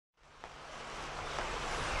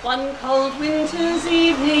One cold winter's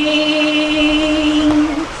evening,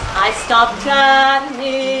 I stopped at an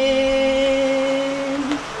inn.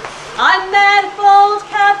 I met a bold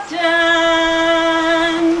captain,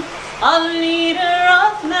 a leader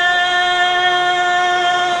of men.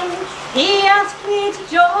 He asked me to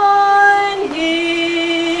join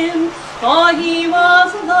him, for he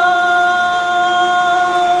was alone.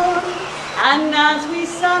 And as we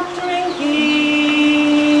sat drinking,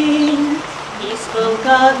 he spoke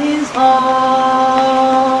of his home.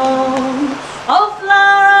 Oh,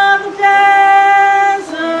 flower of the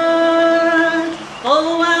desert,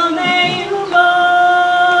 full well may you boast,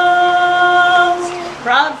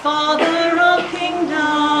 proud father of kingdoms,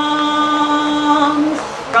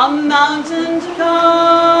 from mountain to coast,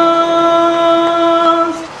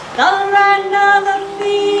 the land of the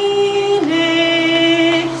phoenix,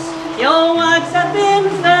 your works have been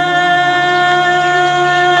found.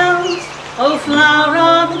 Oh, flower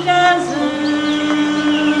of the desert,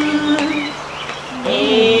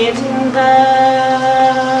 Atenveldt.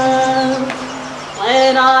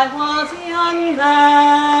 When I was a young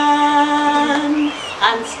man,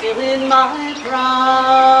 and still in my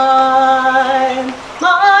prime,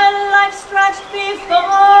 my life stretched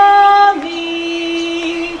before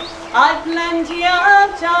me, I've plenty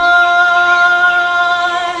of time.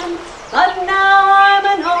 But now I'm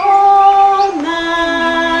an old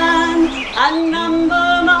man, and number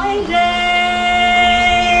my days,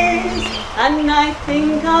 and I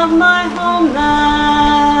think of my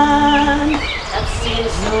homeland that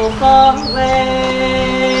seems so far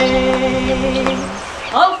away.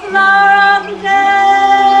 Oh, flower of the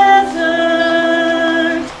desert,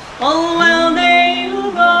 oh, well may you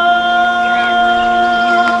boast,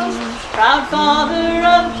 proud father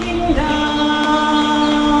of kingdoms,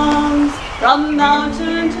 from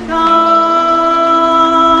mountain to coast,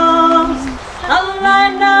 the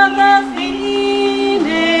land of the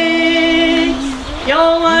phoenix,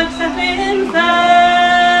 your works have been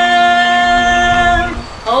found.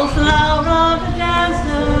 Oh, flower of the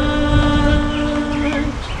desert,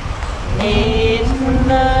 Atenveldt.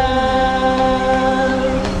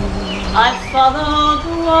 I've followed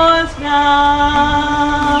the wars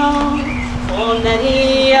now for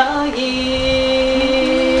many a year,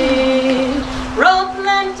 rode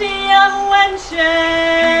plenty of wenches,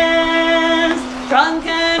 drunk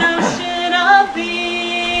an ocean of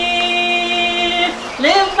beer,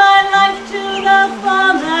 lived my life to the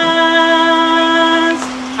fullest,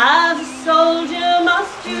 as a soldier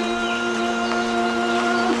must do,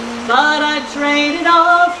 but I traded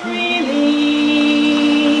all freely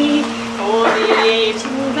for the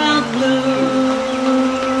Atenveldt blue.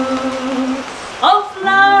 Oh,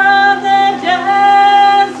 flower of the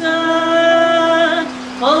desert,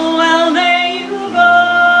 full well may you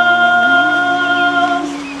boast,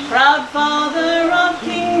 proud father of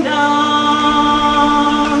kingdoms,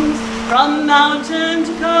 from mountain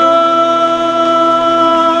to coast,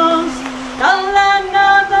 the land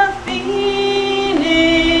of the phoenix,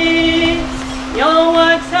 your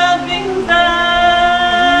works have been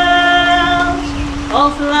found. Oh,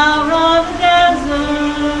 flower of the desert,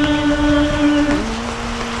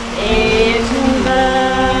 Atenveldt.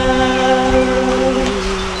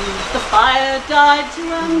 The fire died to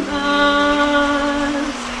embers,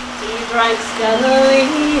 he drank steadily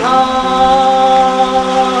on.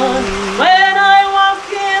 When I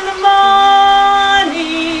woke in the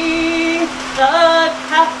morning, the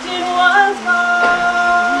captain was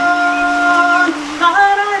gone,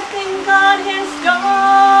 but I think on his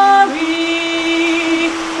story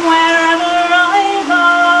wherever I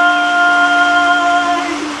find.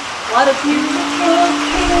 What a beautiful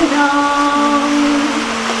kingdom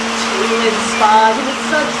to inspire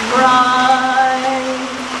such pride.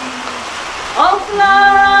 Oh,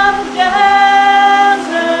 flower of the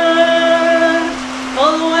desert,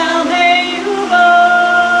 full well may you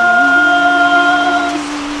boast,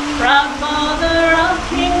 proud father of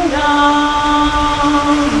kingdoms,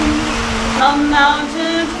 from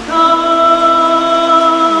mountain to coast,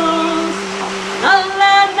 the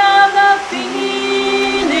land of the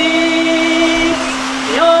phoenix,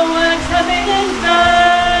 your works have been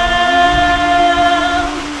found.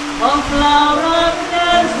 Oh, flower of the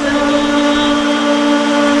desert,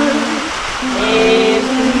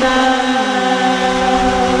 Atenveldt.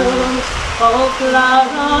 Oh,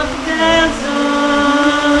 flower of the desert.